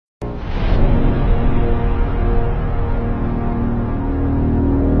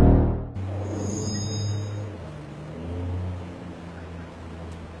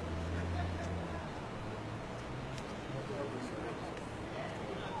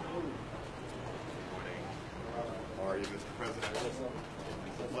you, Mr. President.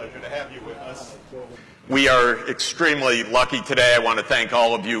 It's a pleasure to have you with us. We are extremely lucky today. I want to thank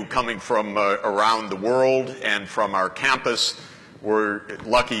all of you coming from around the world and from our campus. We're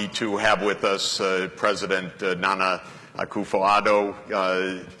lucky to have with us President Nana Akufo-Addo,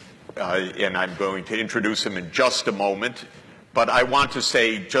 and I'm going to introduce him in just a moment. But I want to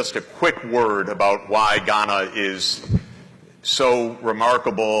say just a quick word about why Ghana is so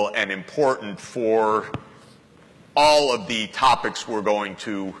remarkable and important for all of the topics we're going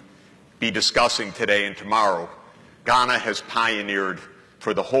to be discussing today and tomorrow. Ghana has pioneered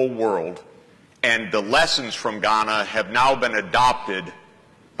for the whole world, and the lessons from Ghana have now been adopted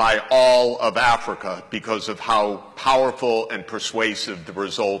by all of Africa because of how powerful and persuasive the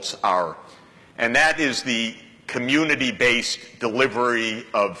results are. And that is the community-based delivery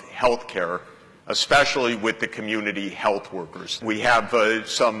of health care, especially with the community health workers. We have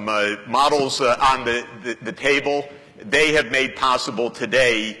some models on the table. They have made possible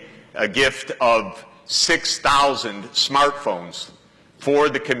today a gift of 6,000 smartphones for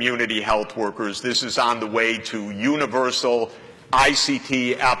the community health workers. This is on the way to universal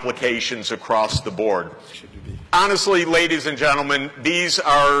ICT applications across the board. Honestly, ladies and gentlemen, these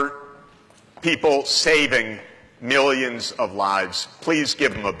are people saving millions of lives. Please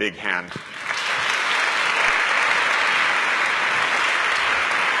give them a big hand.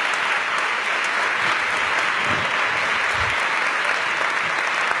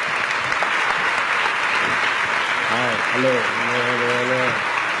 Hello.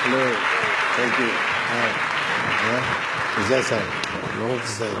 Thank you. Hi. Yeah. Is that so? No, to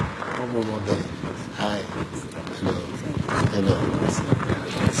say. One more day. Hi. Hello.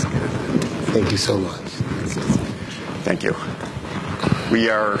 Thank you so much. Thank you. We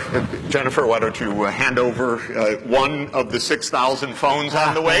are, Jennifer, why don't you hand over one of the 6,000 phones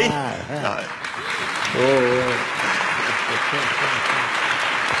on the way?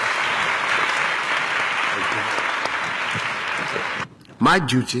 My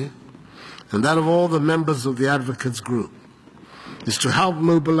duty, and that of all the members of the Advocates Group, is to help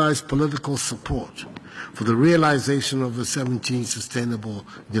mobilize political support for the realization of the 17 Sustainable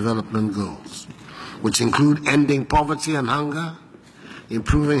Development Goals, which include ending poverty and hunger,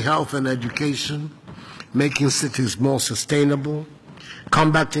 improving health and education, making cities more sustainable,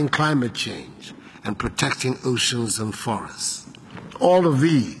 combating climate change, and protecting oceans and forests. All of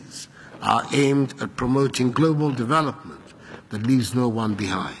these are aimed at promoting global development that leaves no one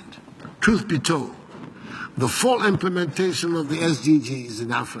behind. Truth be told, the full implementation of the SDGs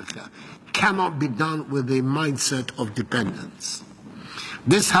in Africa cannot be done with a mindset of dependence.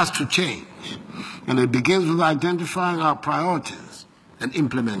 This has to change, and it begins with identifying our priorities and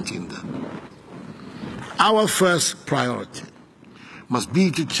implementing them. Our first priority must be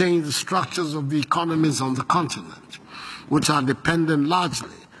to change the structures of the economies on the continent, which are dependent largely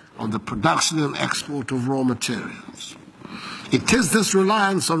on the production and export of raw materials. It is this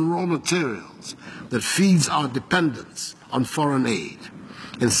reliance on raw materials that feeds our dependence on foreign aid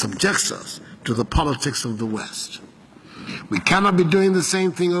and subjects us to the politics of the West. We cannot be doing the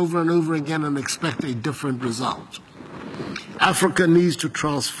same thing over and over again and expect a different result. Africa needs to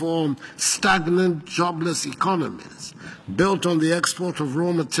transform stagnant, jobless economies built on the export of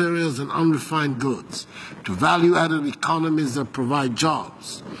raw materials and unrefined goods to value-added economies that provide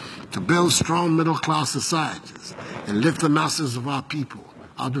jobs, to build strong middle-class societies and lift the masses of our people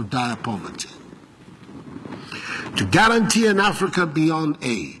out of dire poverty. To guarantee an Africa beyond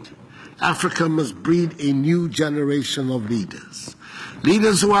aid, Africa must breed a new generation of leaders.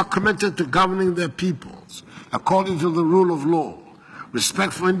 Leaders who are committed to governing their peoples according to the rule of law,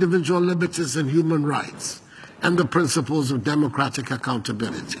 respect for individual liberties and human rights, and the principles of democratic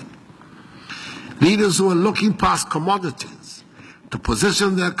accountability. Leaders who are looking past commodities to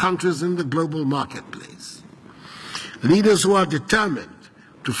position their countries in the global marketplace. Leaders who are determined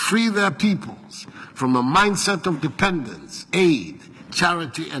to free their peoples from a mindset of dependence, aid,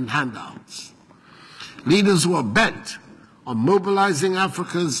 charity, and handouts. Leaders who are bent on mobilizing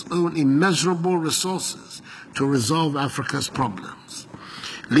Africa's own immeasurable resources to resolve Africa's problems.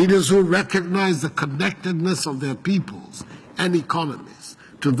 Leaders who recognize the connectedness of their peoples and economies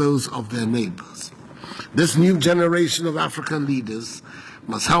to those of their neighbors. This new generation of African leaders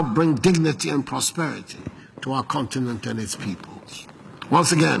must help bring dignity and prosperity to our continent and its peoples.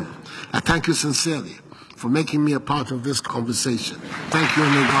 Once again, I thank you sincerely for making me a part of this conversation. Thank you,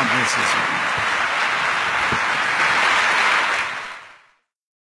 and may God bless us all.